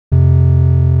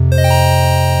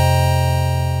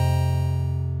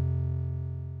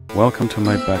welcome to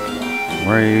my backlog,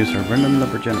 where I use a random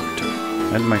number generator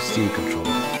and my Steam controller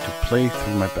to play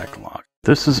through my backlog.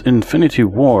 This is Infinity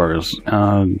Wars,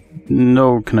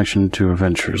 no connection to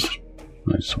Avengers,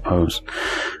 I suppose.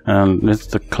 And it's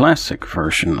the classic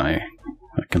version, I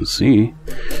can see.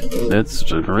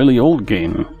 It's a really old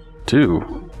game,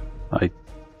 too. I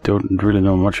don't really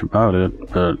know much about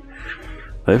it, but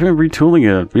they've been retooling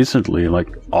it recently,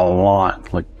 like a lot.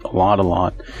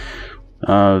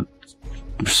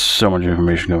 So much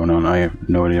information going on, I have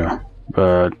no idea.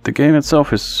 But the game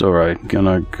itself is alright.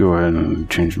 Gonna go ahead and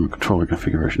change my controller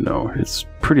configuration though. It's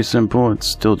pretty simple, it's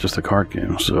still just a card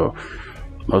game, so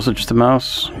mostly just a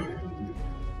mouse.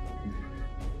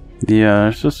 Yeah,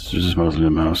 it's just mostly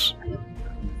a mouse.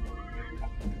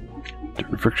 Turn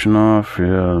the friction off, yeah,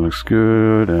 that looks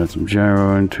good. Add some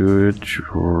gyro into it,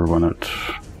 sure, why not?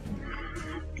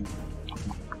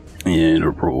 And a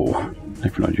roll.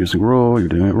 If you're not using roll, you're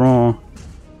doing it wrong.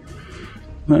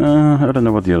 I don't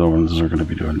know what the other ones are going to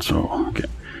be doing, so, okay.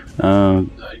 I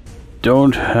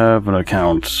don't have an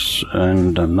account,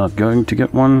 and I'm not going to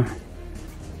get one,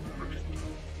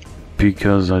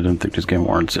 because I don't think this game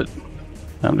warrants it.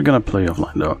 I'm going to play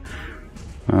offline, though.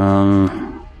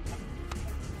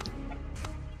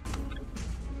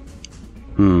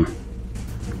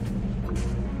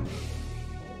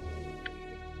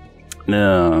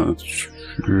 Yeah,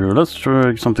 let's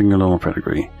try something a little more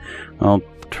pedigree. I'll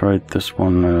try this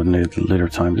one at a later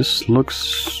time. This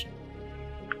looks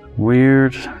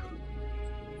weird.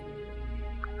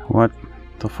 What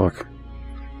the fuck?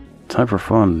 Time for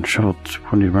fun. Shuffle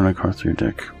when you run a card through your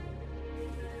deck.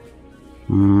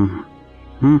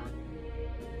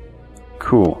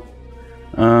 Cool.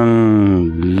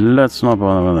 Let's not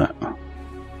bother with that.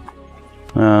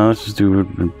 Let's just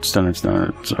do standard.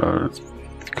 So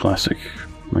classic,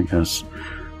 I guess.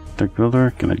 Deck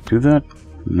builder. Can I do that?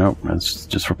 Nope, that's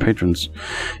just for patrons.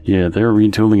 Yeah, they're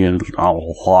retooling it a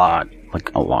lot.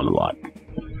 Like, a lot.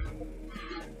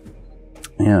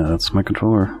 Yeah, that's my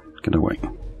controller. Get away.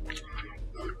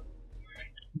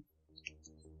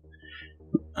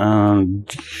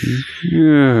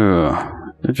 Yeah.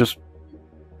 They're just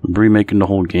remaking the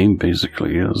whole game,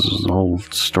 basically. There's a whole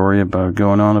story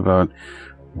going on about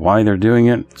why they're doing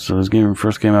it. So this game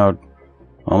first came out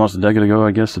almost a decade ago, I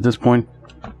guess, at this point.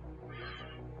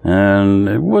 And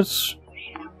it was,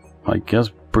 I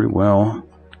guess, pretty well.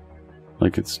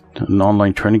 Like, it's an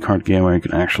online trading card game where you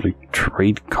can actually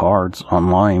trade cards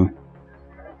online.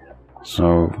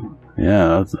 So,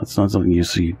 yeah, that's not something you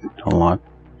see a lot.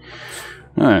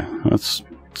 Alright, let's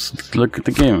look at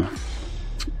the game.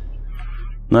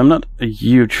 Now, I'm not a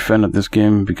huge fan of this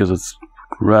game because it's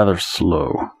rather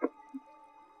slow.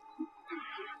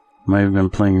 Might have been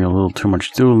playing a little too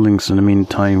much Duel Links in the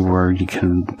meantime, where you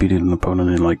can beat an opponent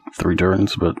in like 3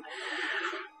 turns, but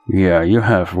yeah, you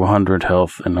have 100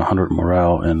 health and 100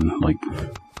 morale, and like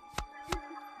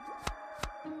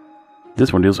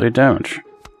this one deals 8 damage.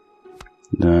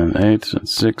 Then 8, and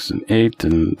 6, and 8,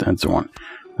 and so on.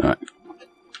 Alright.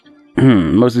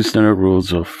 Mostly standard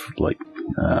rules of like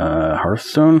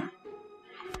Hearthstone.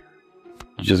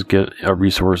 You just get a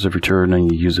resource every turn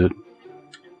and you use it.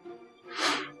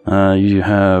 You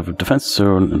have a defense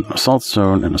zone, an assault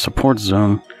zone, and a support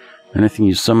zone. Anything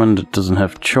you summon that doesn't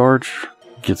have charge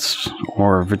gets,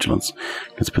 or vigilance,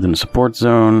 gets put in a support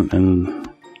zone, and,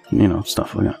 you know,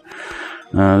 stuff like that.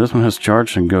 This one has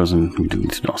charge and goes into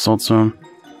the assault zone.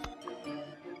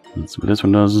 That's what this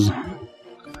one does.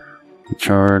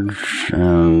 Charge,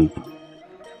 and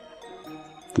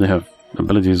they have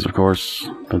abilities, of course,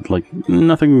 but, like,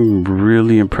 nothing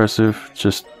really impressive,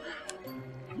 just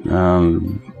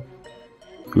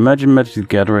imagine Magic the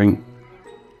Gathering,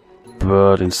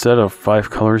 but instead of 5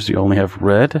 colors you only have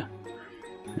red,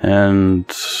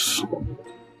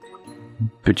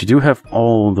 but you do have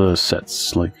all the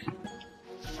sets, like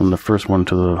from the first one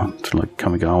to like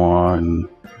Kamigawa and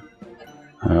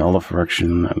all of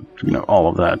Correction, and you know, all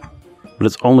of that, but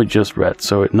it's only just red,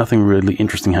 so nothing really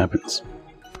interesting happens.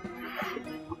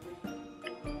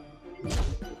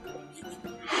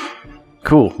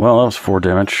 Cool, well, that was 4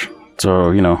 damage,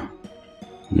 so, you know,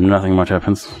 nothing much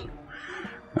happens.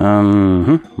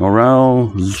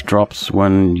 Morale drops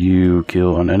when you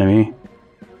kill an enemy.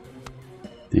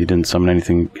 You didn't summon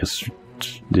anything, guess you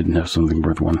didn't have something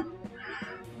worth 1.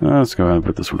 Let's go ahead and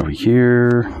put this one over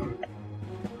here.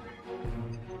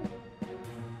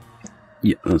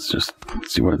 Yeah, let's just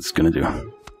see what it's gonna do.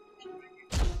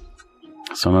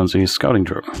 Summons a scouting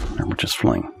drone, and we're just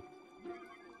flying.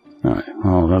 Alright,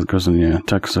 well, that goes in the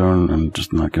attack zone. I'm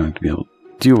just not going to be able to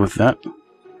deal with that.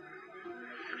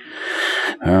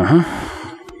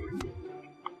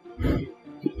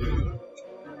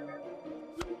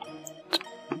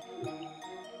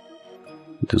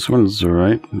 This one's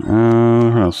alright.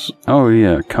 What else? Oh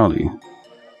yeah, Kali.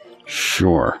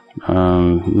 Sure.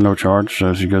 No charge,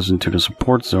 so she goes into the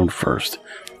support zone first.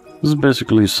 This is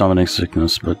basically summoning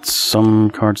sickness, but some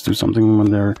cards do something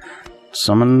when they're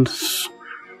summoned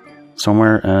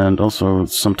somewhere, and also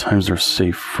sometimes they're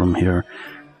safe from here,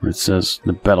 where it says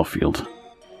the battlefield.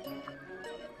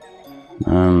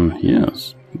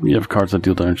 Yes. You have cards that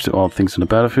deal damage to all things in the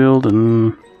battlefield,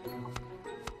 and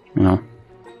you know,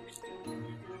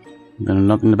 they're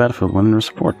not in the battlefield when they're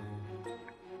support.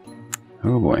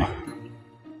 Oh boy.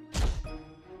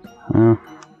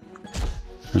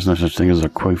 There's no such thing as a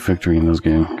quick victory in this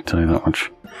game, I can tell you that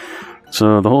much.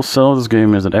 So the whole sell of this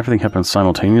game is that everything happens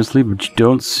simultaneously, but you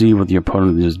don't see what the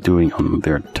opponent is doing on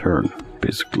their turn,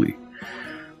 basically.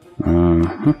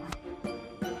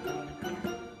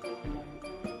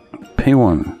 Pay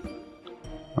 1.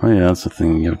 Oh yeah, that's the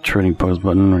thing. You have a trading post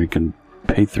button where you can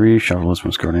pay 3, shuffle this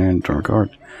one's card and draw a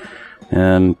card.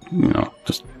 And, you know,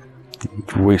 just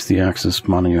waste the access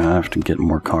money you have to get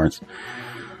more cards.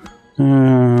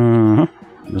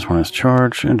 This one has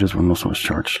charge, and this one also has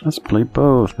charge. Let's play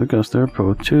both, because they're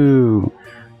Pro 2.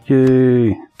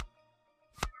 Yay!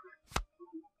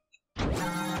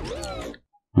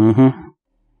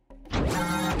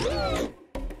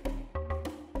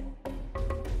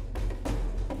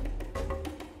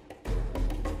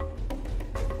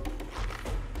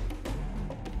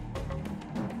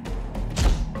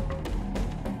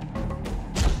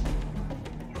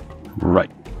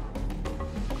 Right.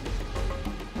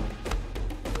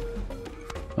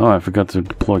 Oh, I forgot to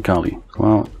deploy Kali.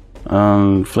 Well,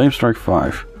 Flame Strike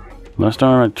 5. Last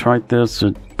time I tried this,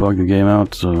 it bugged the game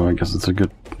out, so I guess it's a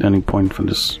good ending point for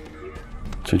this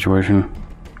situation.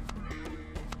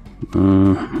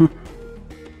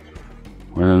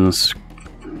 When this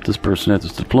person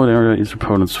enters the deployed area, each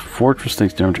opponent's fortress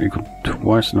takes damage equal to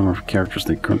twice the number of characters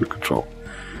they currently control.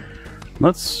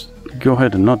 Let's go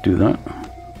ahead and not do that.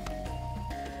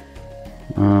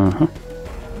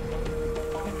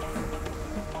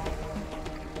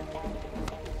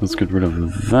 Let's get rid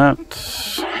of that.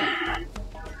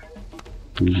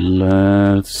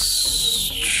 Let's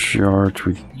charge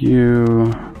with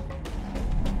you.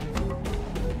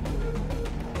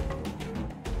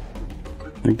 I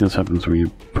think this happens when you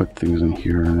put things in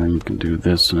here, and then you can do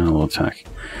this, and then it'll attack.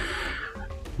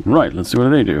 Right, let's see what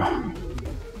they do.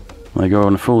 They go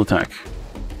on full attack.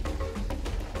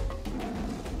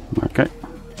 Okay.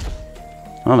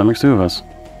 Oh, that makes 2 of us.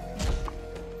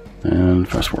 And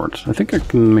fast forward. I think I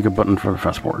can make a button for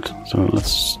fast forward. So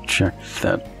let's check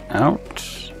that out.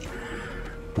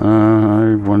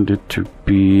 I want it to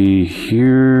be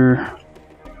here.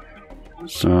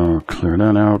 So clear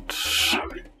that out.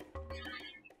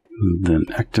 Then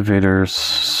activators.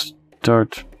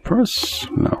 Start press.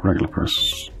 No, regular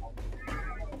press.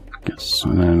 Yes.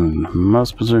 And then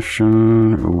mouse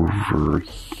position over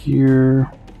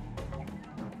here.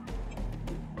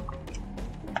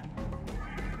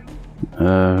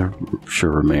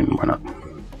 Sure, remain, why not?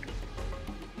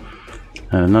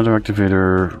 And another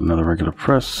activator, another regular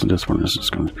press. This one is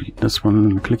just going to be this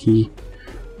one, clicky.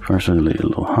 First, I lay a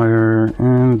little higher,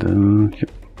 and then, yep.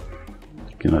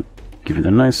 Gonna give it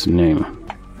a nice name.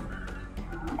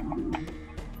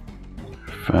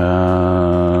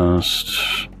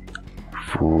 Fast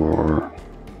forward.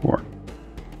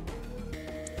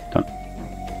 Done.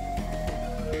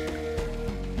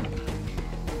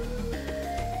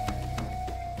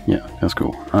 Yeah, that's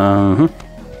cool. I'm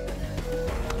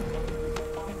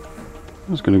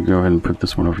just gonna go ahead and put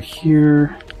this one over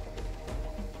here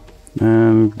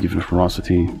and give it a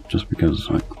ferocity just because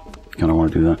I kind of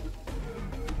want to do that.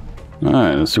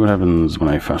 Alright, let's see what happens when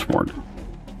I fast forward.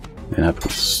 It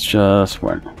happens just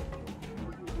fine.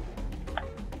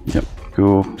 Yep,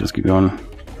 cool. Just keep going.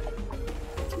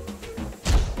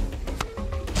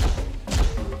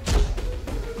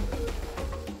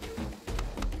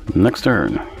 Next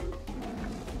turn.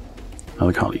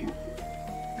 Another Kali.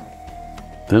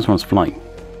 This one's flying.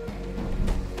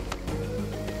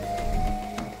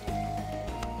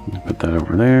 Put that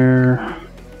over there.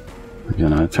 We're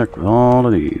gonna attack with all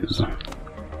of these.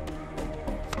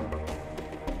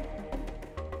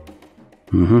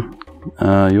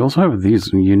 You also have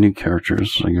these unique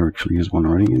characters. So you actually used one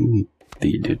already, and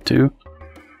you did too.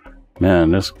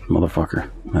 Man, this motherfucker.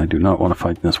 I do not want to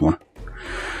fight this one.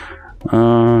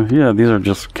 Yeah, these are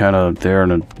just kind of there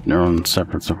in their own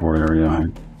separate support area.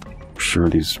 I'm sure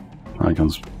these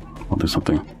icons will do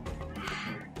something.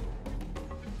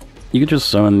 You could just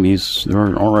summon these.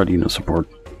 They're already in the support.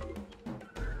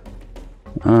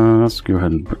 Let's go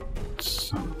ahead and put...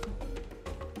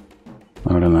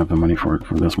 I don't have the money for it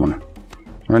for this one.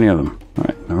 Or any of them.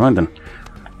 Alright, Alright then.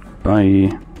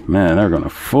 Bye. Man, they're going to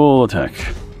full attack.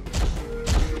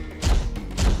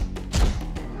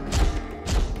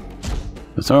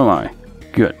 But so am I.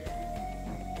 Good.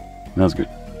 That's good.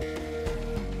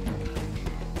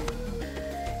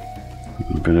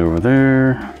 A bit over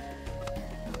there.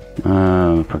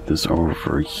 Put this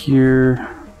over here.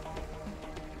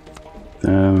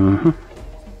 Then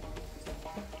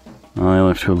I only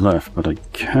have 2 left, but I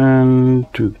can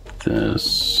do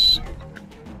this.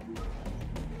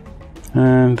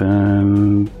 And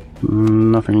then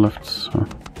nothing left. So.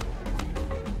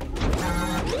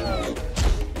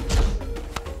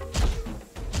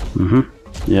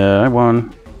 Yeah, I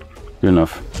won. Good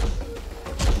enough.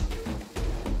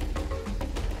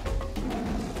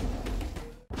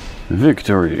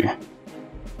 Victory.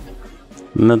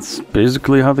 And that's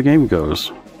basically how the game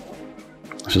goes.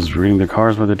 Just reading the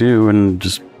cards what they do and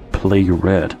just play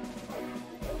red.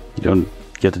 You don't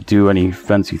get to do any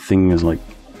fancy things like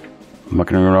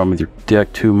mucking around with your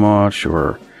deck too much,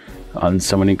 or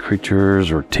unsummoning creatures,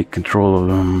 or take control of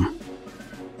them,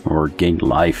 or gain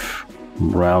life,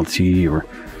 morality, or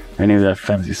any of that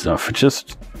fancy stuff.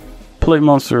 Just play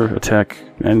monster, attack,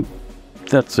 and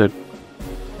that's it.